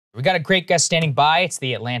We got a great guest standing by. It's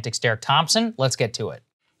the Atlantic's Derek Thompson. Let's get to it.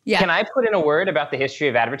 Yeah. Can I put in a word about the history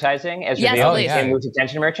of advertising as revealed in Moves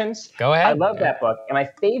Attention Merchants? Go ahead. I love that book. And my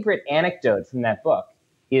favorite anecdote from that book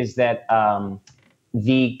is that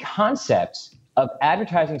the concept of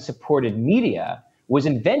advertising-supported media was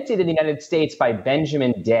invented in the United States by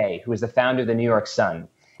Benjamin Day, who was the founder of the New York Sun.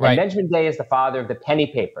 Right. And Benjamin Day is the father of the penny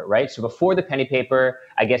paper, right? So before the penny paper,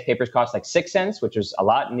 I guess papers cost like 6 cents, which was a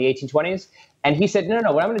lot in the 1820s. And he said, no,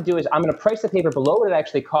 what I'm going to do is I'm going to price the paper below what it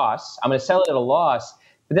actually costs. I'm going to sell it at a loss,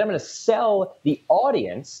 but then I'm going to sell the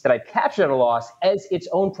audience that I captured at a loss as its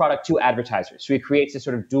own product to advertisers. So he creates this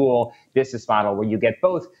sort of dual business model where you get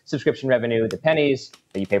both subscription revenue, the pennies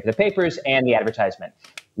that you pay for the papers, and the advertisement.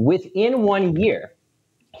 Within 1 year,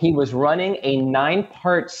 he was running a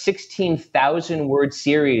 9-part, 16,000-word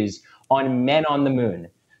series on men on the moon.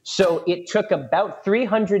 So it took about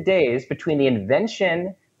 300 days between the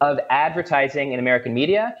invention of advertising in American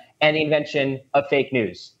media and the invention of fake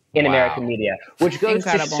news in American media, which goes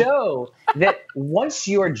to show that once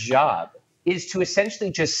your job is to essentially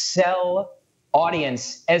just sell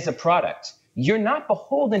audience as a product, you're not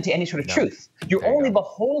beholden to any sort of truth. You're only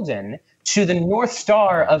beholden to the North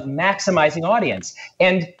Star of maximizing audience.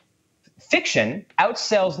 And fiction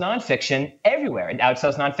outsells nonfiction everywhere. It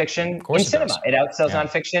outsells nonfiction in cinema. It outsells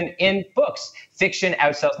nonfiction in books. Fiction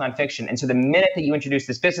outsells nonfiction. And so the minute that you introduce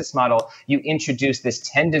this business model, you introduce this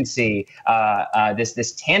tendency,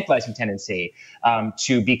 this tantalizing tendency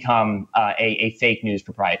to become a fake news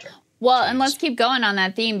proprietor. Well, and let's keep going on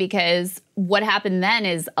that theme, because what happened then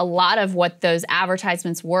is a lot of what those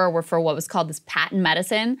advertisements were for what was called this patent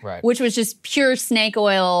medicine, which was just pure snake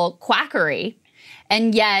oil quackery.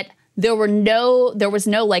 And yet there was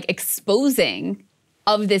no like exposing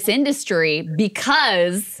of this industry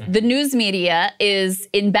because the news media is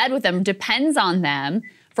in bed with them, depends on them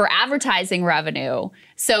for advertising revenue.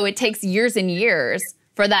 So it takes years and years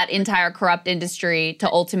for that entire corrupt industry to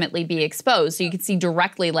ultimately be exposed. So you can see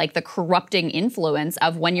directly like the corrupting influence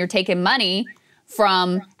of when you're taking money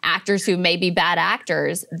from actors who may be bad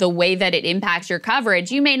actors, the way that it impacts your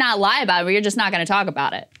coverage. You may not lie about it, but you're just not going to talk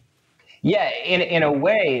about it. Yeah, in a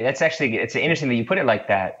way, it's interesting that you put it like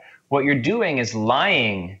that. What you're doing is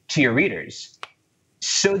lying to your readers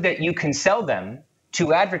so that you can sell them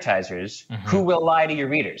to advertisers who will lie to your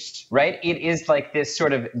readers, right? It is like this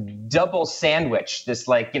sort of double sandwich, this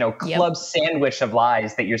like, club sandwich of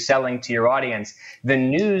lies that you're selling to your audience. The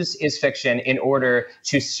news is fiction in order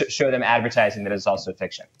to show them advertising that is also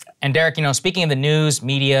fiction. And Derek, speaking of the news,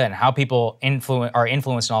 media, and how people are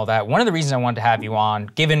influenced and all that, one of the reasons I wanted to have you on,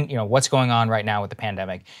 given what's going on right now with the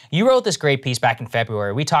pandemic, you wrote this great piece back in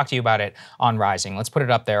February. We talked to you about it on Rising. Let's put it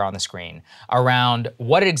up there on the screen, around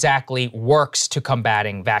what exactly works to combating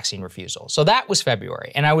vaccine refusal. So that was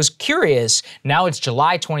February. And I was curious, now it's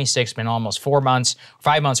July 26th, been almost 4 months,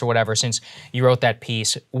 5 months or whatever since you wrote that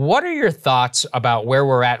piece. What are your thoughts about where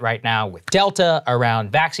we're at right now with Delta,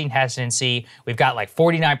 around vaccine hesitancy? We've got like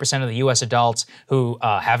 49% of the US adults who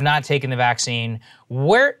have not taken the vaccine.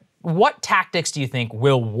 What tactics do you think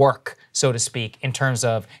will work, so to speak, in terms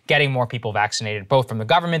of getting more people vaccinated, both from the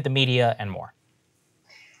government, the media, and more?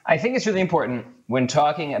 I think it's really important when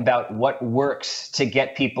talking about what works to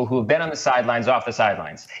get people who have been on the sidelines off the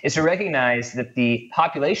sidelines, is to recognize that the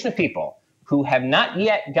population of people who have not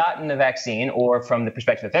yet gotten a vaccine, or from the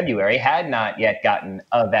perspective of February, had not yet gotten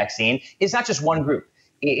a vaccine, is not just one group.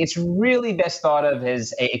 It's really best thought of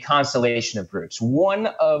as a constellation of groups. One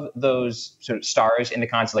of those sort of stars in the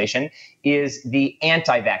constellation is the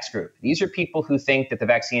anti-vax group. These are people who think that the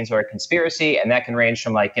vaccines are a conspiracy, and that can range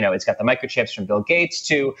from it's got the microchips from Bill Gates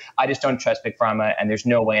to I just don't trust Big Pharma, and there's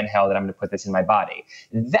no way in hell that I'm going to put this in my body.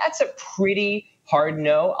 That's a pretty hard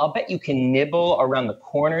no. I'll bet you can nibble around the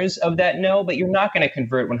corners of that no, but you're not going to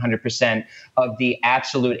convert 100% of the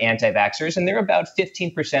absolute anti-vaxxers. And they're about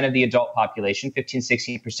 15% of the adult population, 15,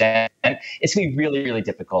 16%. It's going to be really, really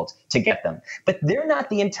difficult to get them. But they're not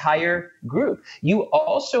the entire group. You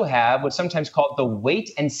also have what's sometimes called the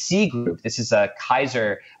wait and see group. This is a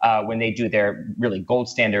Kaiser, when they do their really gold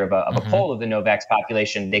standard of a poll of the no-vax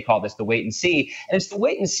population, they call this the wait and see. And it's the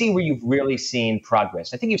wait and see where you've really seen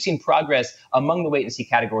progress. I think you've seen progress among the wait and see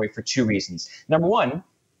category for two reasons. Number one,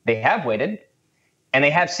 they have waited and they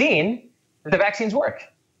have seen that the vaccines work,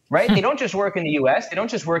 right? They don't just work in the US. They don't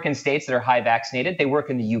just work in states that are high vaccinated. They work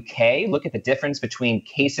in the UK. Look at the difference between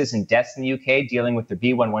cases and deaths in the UK dealing with the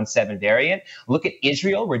B117 variant. Look at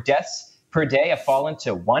Israel, where deaths per day have fallen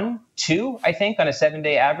to 1, 2, I think, on a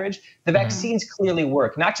 7-day average. The vaccines clearly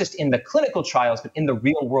work, not just in the clinical trials, but in the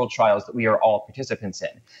real world trials that we are all participants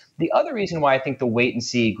in. The other reason why I think the wait and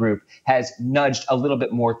see group has nudged a little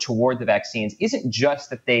bit more toward the vaccines isn't just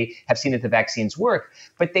that they have seen that the vaccines work,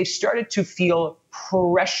 but they've started to feel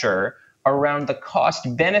pressure around the cost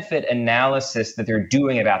benefit analysis that they're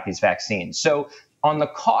doing about these vaccines. So on the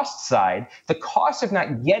cost side, the cost of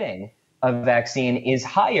not getting a vaccine is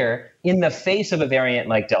higher in the face of a variant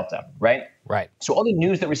like Delta, right? Right. So all the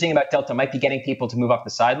news that we're seeing about Delta might be getting people to move off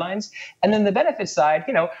the sidelines. And then the benefit side,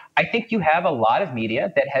 I think you have a lot of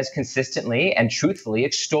media that has consistently and truthfully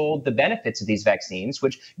extolled the benefits of these vaccines,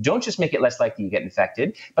 which don't just make it less likely you get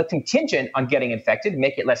infected, but contingent on getting infected,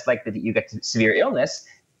 make it less likely that you get severe illness,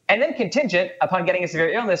 and then contingent upon getting a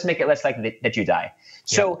severe illness, make it less likely that you die.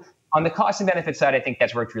 So on the cost and benefit side, I think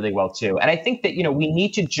that's worked really well too. And I think that, we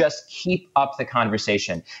need to just keep up the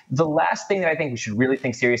conversation. The last thing that I think we should really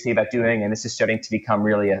think seriously about doing, and this is starting to become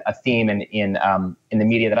really a theme in the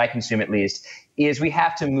media that I consume at least, is we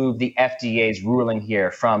have to move the FDA's ruling here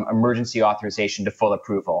from emergency authorization to full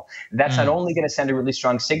approval. That's not only going to send a really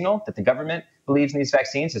strong signal that the government believes in these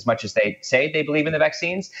vaccines as much as they say they believe in the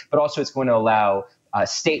vaccines, but also it's going to allow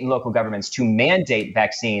state and local governments to mandate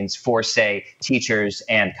vaccines for, say, teachers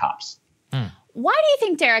and cops. Why do you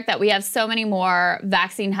think, Derek, that we have so many more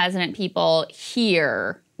vaccine hesitant people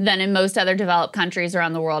here than in most other developed countries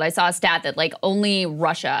around the world? I saw a stat that only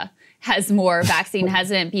Russia has more vaccine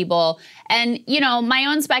hesitant people. And, my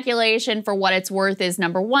own speculation for what it's worth is,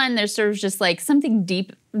 number one, there's sort of just something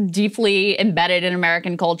deeply embedded in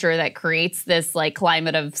American culture that creates this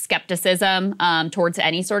climate of skepticism towards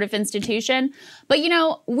any sort of institution. But,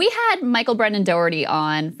 we had Michael Brendan Doherty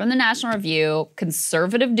on from the National Review,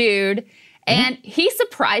 conservative dude. And he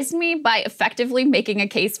surprised me by effectively making a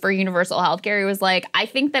case for universal health care. He was like, I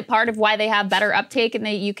think that part of why they have better uptake in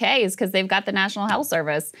the UK is because they've got the National Health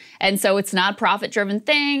Service. And so it's not a profit-driven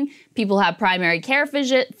thing. People have primary care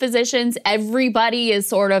physicians. Everybody is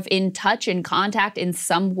sort of in touch and contact in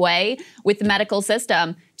some way with the medical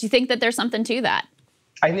system. Do you think that there's something to that?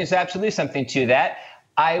 I think there's absolutely something to that.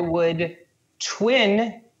 I would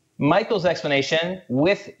twin Michael's explanation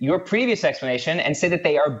with your previous explanation and say that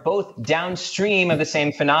they are both downstream of the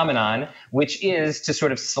same phenomenon, which is, to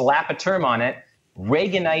sort of slap a term on it,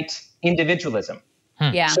 Reaganite individualism.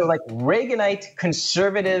 Yeah. So Reaganite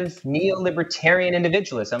conservative neolibertarian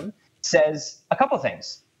individualism says a couple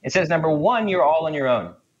things. It says, number one, you're all on your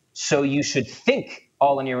own. So you should think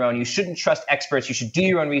all on your own. You shouldn't trust experts. You should do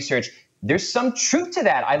your own research. There's some truth to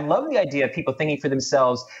that. I love the idea of people thinking for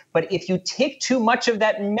themselves. But if you take too much of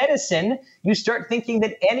that medicine, you start thinking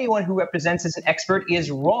that anyone who represents as an expert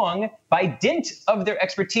is wrong by dint of their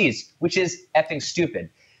expertise, which is effing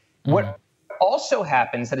stupid. What also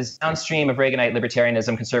happens that is downstream of Reaganite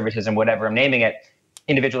libertarianism, conservatism, whatever I'm naming it,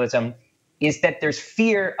 individualism, is that there's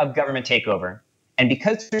fear of government takeover. And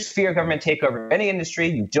because there's fear of government takeover of any industry,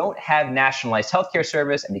 you don't have nationalized healthcare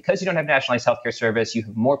service. And because you don't have nationalized healthcare service, you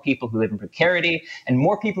have more people who live in precarity. And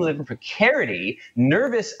more people who live in precarity,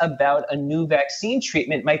 nervous about a new vaccine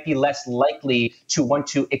treatment, might be less likely to want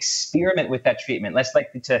to experiment with that treatment, less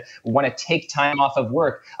likely to want to take time off of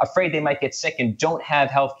work, afraid they might get sick and don't have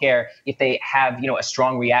healthcare if they have, a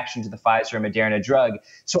strong reaction to the Pfizer or Moderna drug.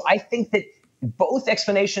 So I think that both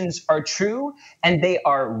explanations are true, and they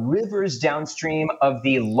are rivers downstream of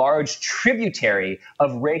the large tributary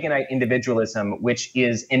of Reaganite individualism, which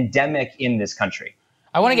is endemic in this country.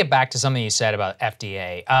 I want to get back to something you said about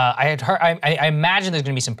FDA. I imagine there's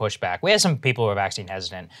going to be some pushback. We have some people who are vaccine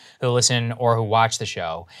hesitant who listen or who watch the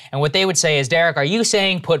show. And what they would say is, Derek, are you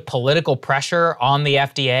saying put political pressure on the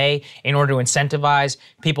FDA in order to incentivize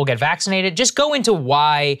people get vaccinated? Just go into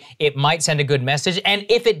why it might send a good message and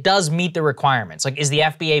if it does meet the requirements. Is the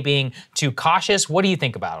FDA being too cautious? What do you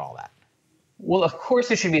think about all that? Well, of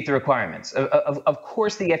course it should meet the requirements. Of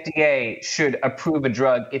course the FDA should approve a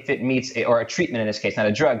drug if it meets, or a treatment in this case, not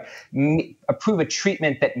a drug, approve a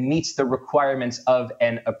treatment that meets the requirements of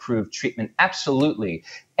an approved treatment. Absolutely.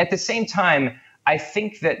 At the same time, I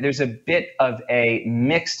think that there's a bit of a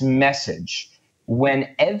mixed message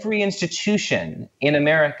when every institution in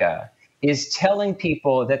America is telling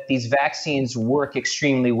people that these vaccines work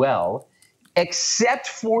extremely well, except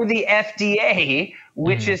for the FDA,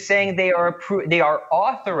 which is saying they are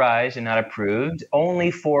authorized and not approved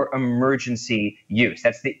only for emergency use.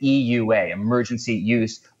 That's the EUA, emergency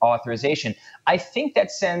use authorization. I think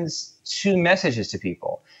that sends two messages to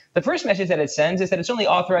people. The first message that it sends is that it's only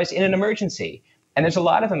authorized in an emergency. And there's a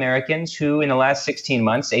lot of Americans who, in the last 16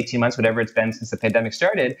 months, 18 months, whatever it's been since the pandemic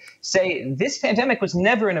started, say, this pandemic was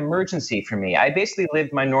never an emergency for me. I basically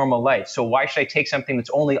lived my normal life. So why should I take something that's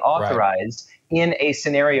only authorized in a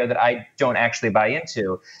scenario that I don't actually buy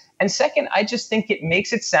into? And second, I just think it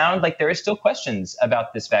makes it sound like there are still questions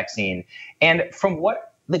about this vaccine. And from what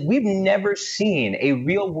we've never seen a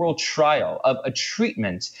real world trial of a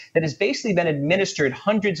treatment that has basically been administered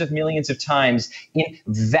hundreds of millions of times in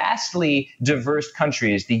vastly diverse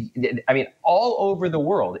countries. All over the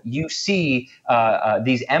world, you see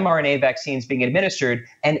these mRNA vaccines being administered,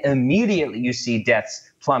 and immediately you see deaths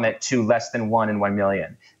plummet to less than 1 in 1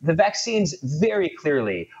 million. The vaccines very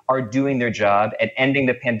clearly are doing their job at ending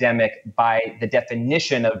the pandemic by the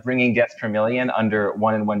definition of bringing deaths per million under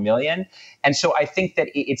 1 in 1 million. And so I think that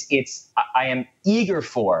I am eager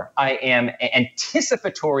for, I am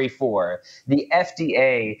anticipatory for the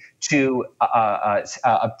FDA to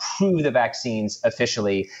approve the vaccines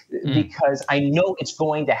officially, because I know it's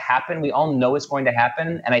going to happen. We all know it's going to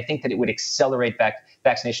happen. And I think that it would accelerate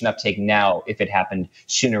vaccination uptake now if it happened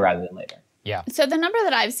sooner rather than later. Yeah. So the number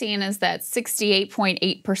that I've seen is that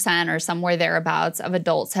 68.8% or somewhere thereabouts of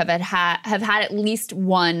adults have had at least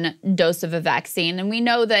one dose of a vaccine. And we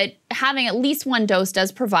know that having at least one dose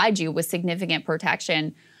does provide you with significant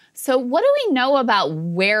protection. So what do we know about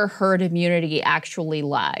where herd immunity actually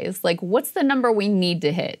lies? Like, what's the number we need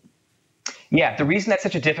to hit? Yeah, the reason that's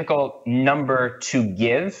such a difficult number to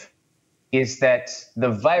give is that the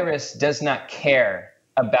virus does not care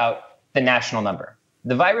about the national number.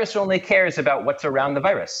 The virus only cares about what's around the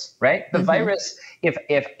virus, right? The virus,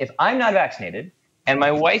 if I'm not vaccinated and my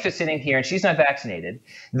wife is sitting here and she's not vaccinated,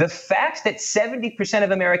 the fact that 70% of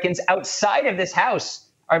Americans outside of this house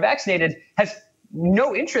are vaccinated has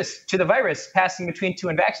no interest to the virus passing between two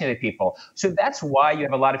unvaccinated people. So that's why you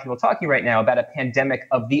have a lot of people talking right now about a pandemic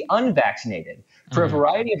of the unvaccinated for a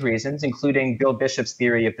variety of reasons, including Bill Bishop's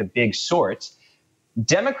theory of the big sort.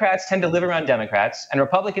 Democrats tend to live around Democrats, and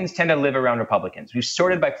Republicans tend to live around Republicans. We've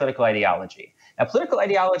sorted by political ideology. Now, political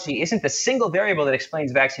ideology isn't the single variable that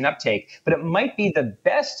explains vaccine uptake, but it might be the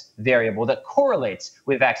best variable that correlates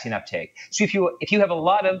with vaccine uptake. So if you have a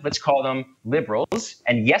lot of, let's call them liberals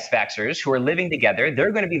and yes-vaxxers who are living together,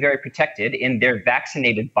 they're going to be very protected in their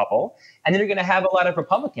vaccinated bubble. And then you're going to have a lot of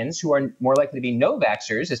Republicans who are more likely to be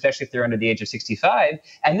no-vaxxers, especially if they're under the age of 65,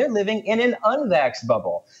 and they're living in an unvaxxed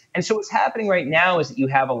bubble. And so what's happening right now is that you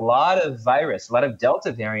have a lot of virus, a lot of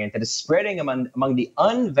Delta variant that is spreading among the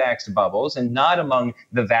unvaxxed bubbles and not among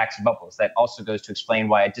the vaxxed bubbles. That also goes to explain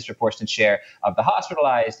why a disproportionate share of the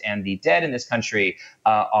hospitalized and the dead in this country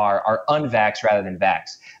are unvaxxed rather than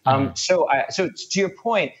vaxxed. So to your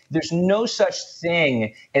point, there's no such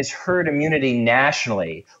thing as herd immunity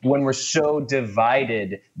nationally when we're so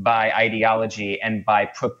divided by ideology and by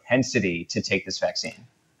propensity to take this vaccine.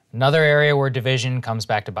 Another area where division comes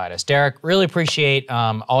back to bite us. Derek, really appreciate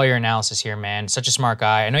all your analysis here, man. Such a smart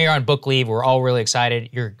guy. I know you're on book leave. We're all really excited.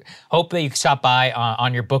 Hope that you can stop by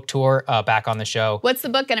on your book tour back on the show. What's the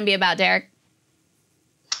book going to be about, Derek?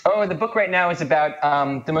 Oh, the book right now is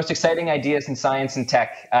about the most exciting ideas in science and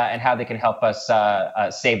tech and how they can help us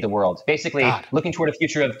save the world. Basically, looking toward a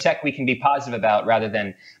future of tech we can be positive about rather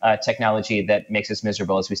than technology that makes us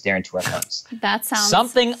miserable as we stare into our phones. That sounds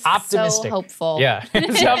something optimistic. So hopeful. Yeah,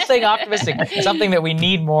 something optimistic. Something that we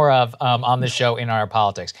need more of on the show in our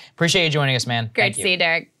politics. Appreciate you joining us, man. Great to see you,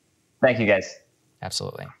 Derek. Thank you, guys.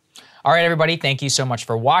 Absolutely. All right, everybody, thank you so much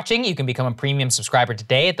for watching. You can become a premium subscriber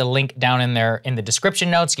today at the link down in there in the description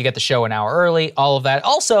notes. You get the show an hour early, all of that.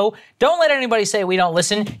 Also, don't let anybody say we don't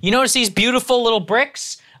listen. You notice these beautiful little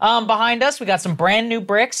bricks behind us? We got some brand new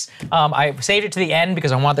bricks. I saved it to the end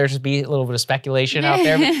because I want there to be a little bit of speculation out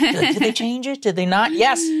there. Did they change it? Did they not?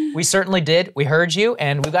 Yes, we certainly did. We heard you,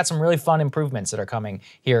 and we've got some really fun improvements that are coming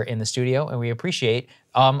here in the studio, and we appreciate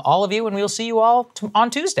all of you, and we'll see you all on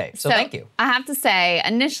Tuesday. So thank you. I have to say,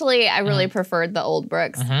 initially, I really preferred the old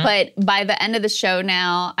bricks, but by the end of the show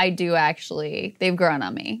now, I do actually, they've grown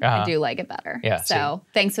on me. I do like it better. Yeah, so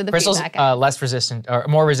thanks for the Krystal's feedback. less resistant, or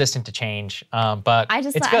more resistant to change, but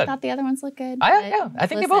it's good. I thought the other ones look good. I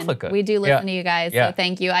think they both look good. We do listen to you guys, so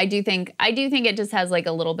thank you. I do think it just has like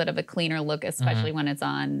a little bit of a cleaner look, especially when it's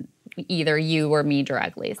on either you or me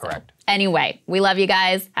directly. So. Correct. Anyway, we love you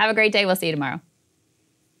guys. Have a great day. We'll see you tomorrow.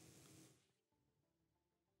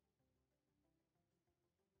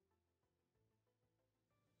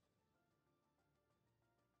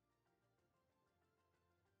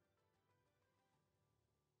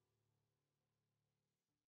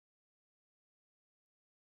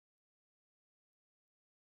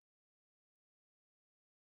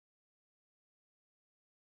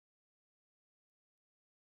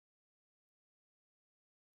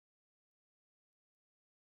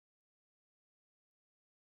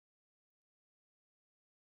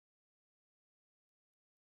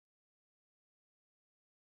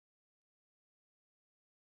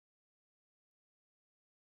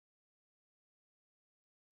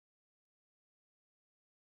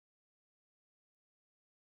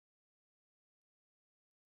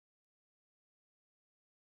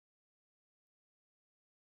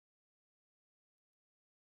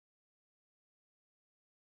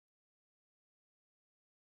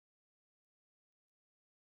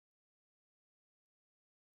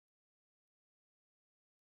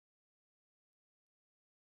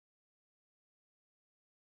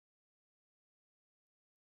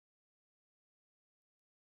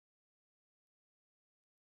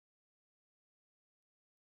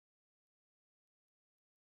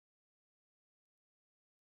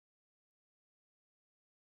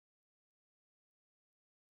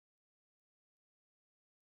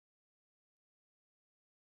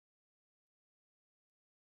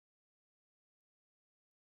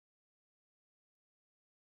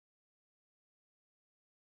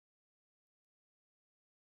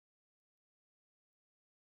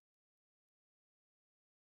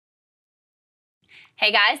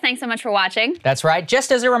 Hey guys, thanks so much for watching. That's right.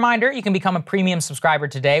 Just as a reminder, you can become a premium subscriber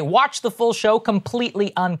today. Watch the full show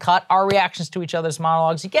completely uncut, our reactions to each other's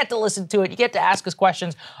monologues. You get to listen to it, you get to ask us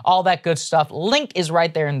questions, all that good stuff. Link is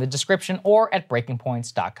right there in the description or at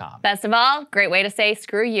breakingpoints.com. Best of all, great way to say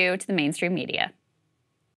screw you to the mainstream media.